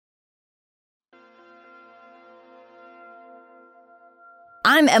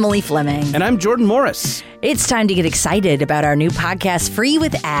I'm Emily Fleming. And I'm Jordan Morris. It's time to get excited about our new podcast, Free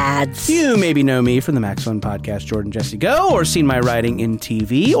with Ads. You maybe know me from the Max Fun podcast, Jordan Jesse Go, or seen my writing in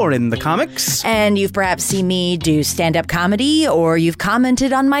TV or in the comics. And you've perhaps seen me do stand-up comedy, or you've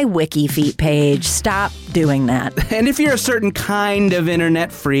commented on my Wiki Feet page. Stop doing that. And if you're a certain kind of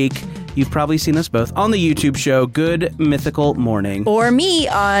internet freak, you've probably seen us both on the YouTube show Good Mythical Morning. Or me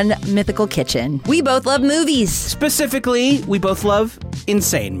on Mythical Kitchen. We both love movies. Specifically, we both love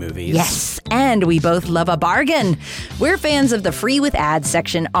insane movies. Yes, and we both love a bargain. We're fans of the Free with Ads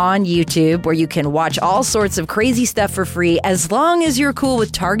section on YouTube, where you can watch all sorts of crazy stuff for free as long as you're cool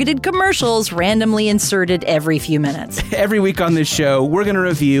with targeted commercials randomly inserted every few minutes. Every week on this show, we're going to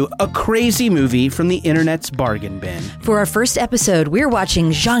review a crazy movie from the internet's bargain bin. For our first episode, we're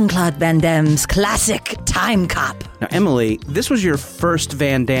watching Jean-Claude Van Damme's classic Timecop. Now, Emily, this was your first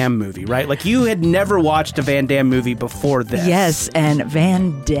Van Damme movie, right? Like, you had never watched a Van Damme movie before this. Yes, and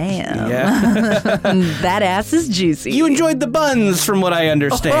Van Damme. Yeah. That ass is juicy. You enjoyed the buns, from what I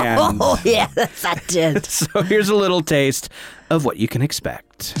understand. Oh, yes, I did. So here's a little taste of what you can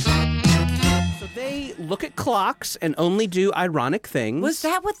expect. So they look at clocks and only do ironic things. Was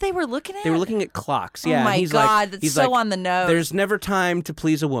that what they were looking at? They were looking at clocks, yeah. Oh, my and God, that's he's so like, on the nose. There's never time to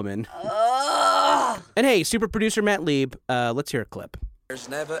please a woman. Ugh. And hey, super producer Matt Lieb, let's hear a clip. There's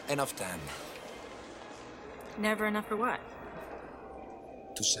never enough time Never enough for what?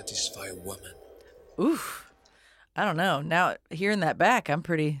 to satisfy a woman. Oof. I don't know. Now, hearing that back, I'm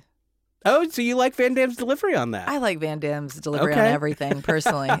pretty... Oh, so you like Van Damme's delivery on that? I like Van Damme's delivery on Okay. everything,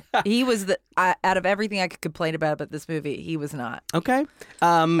 personally. He was out of everything I could complain about this movie, he was not. Okay.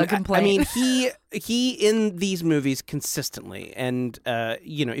 A complaint. I mean, he in these movies consistently, and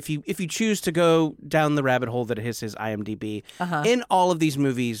if you choose to go down the rabbit hole that is his IMDb, in all of these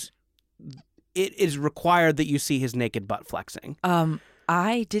movies, it is required that you see his naked butt flexing.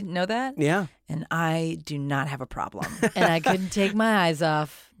 I didn't know that. Yeah. And I do not have a problem. And I couldn't take my eyes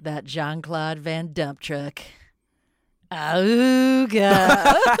off that Jean-Claude Van Damme truck.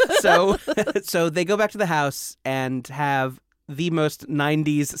 Auga. So they go back to the house and have the most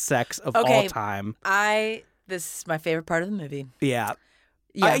 90s sex of all time. This is my favorite part of the movie. Yeah.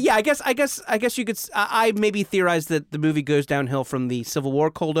 Yeah. I guess you could. I maybe theorized that the movie goes downhill from the Civil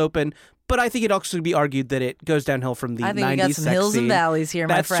War cold open, but I think it also could be argued that it goes downhill from the 90s I think we got some sex hills scene. and valleys here,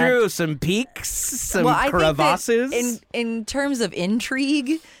 my friend. That's true. Some peaks, some I crevasses. think that in terms of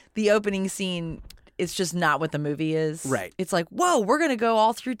intrigue, the opening scene is just not what the movie is. Right. It's like, whoa, we're gonna go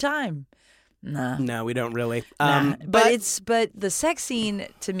all through time. Nah. No, we don't really. Nah. But the sex scene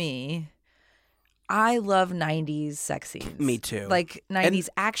to me, I love 90s sex scenes. Me too. Like 90s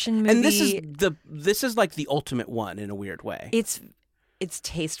action movie. And this is like the ultimate one in a weird way. It's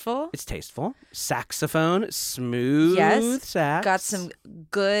tasteful. It's tasteful. Saxophone, smooth sax. Got some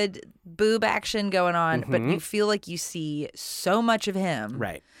good boob action going on, but you feel like you see so much of him.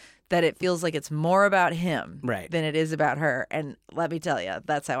 Right. That it feels like it's more about him than it is about her. And let me tell you,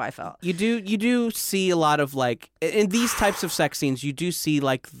 that's how I felt. You do see a lot of, like, in these types of sex scenes, you do see,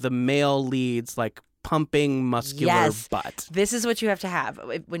 like, the male leads, like, pumping muscular butt. This is what you have to have.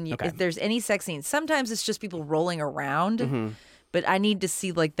 If there's any sex scenes, sometimes it's just people rolling around, but I need to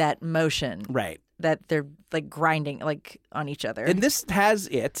see, like, that motion. Right. That they're, like, grinding, like, on each other. And this has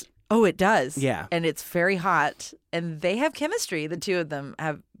it. Oh, it does. Yeah. And it's very hot. And they have chemistry. The two of them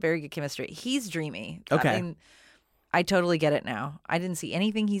have very good chemistry. He's dreamy. Okay. I mean, I totally get it now. I didn't see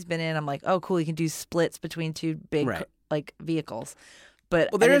anything he's been in. I'm like, oh, cool. He can do splits between two big, like, vehicles. But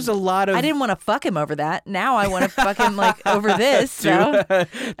there is a lot of... I didn't want to fuck him over that. Now I want to fuck him, like, over this. So I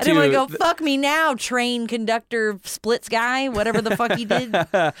didn't want to go, fuck me now, train conductor splits guy, whatever the fuck he did.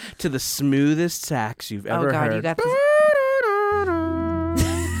 To the smoothest sax you've ever heard. You got this.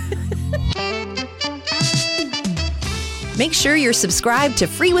 Make sure you're subscribed to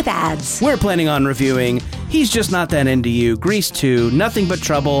Free with Ads. We're planning on reviewing He's Just Not That Into You, Grease 2, Nothing But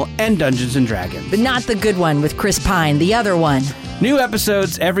Trouble, and Dungeons & Dragons. But not the good one with Chris Pine, the other one. New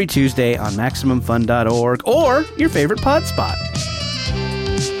episodes every Tuesday on MaximumFun.org or your favorite pod spot.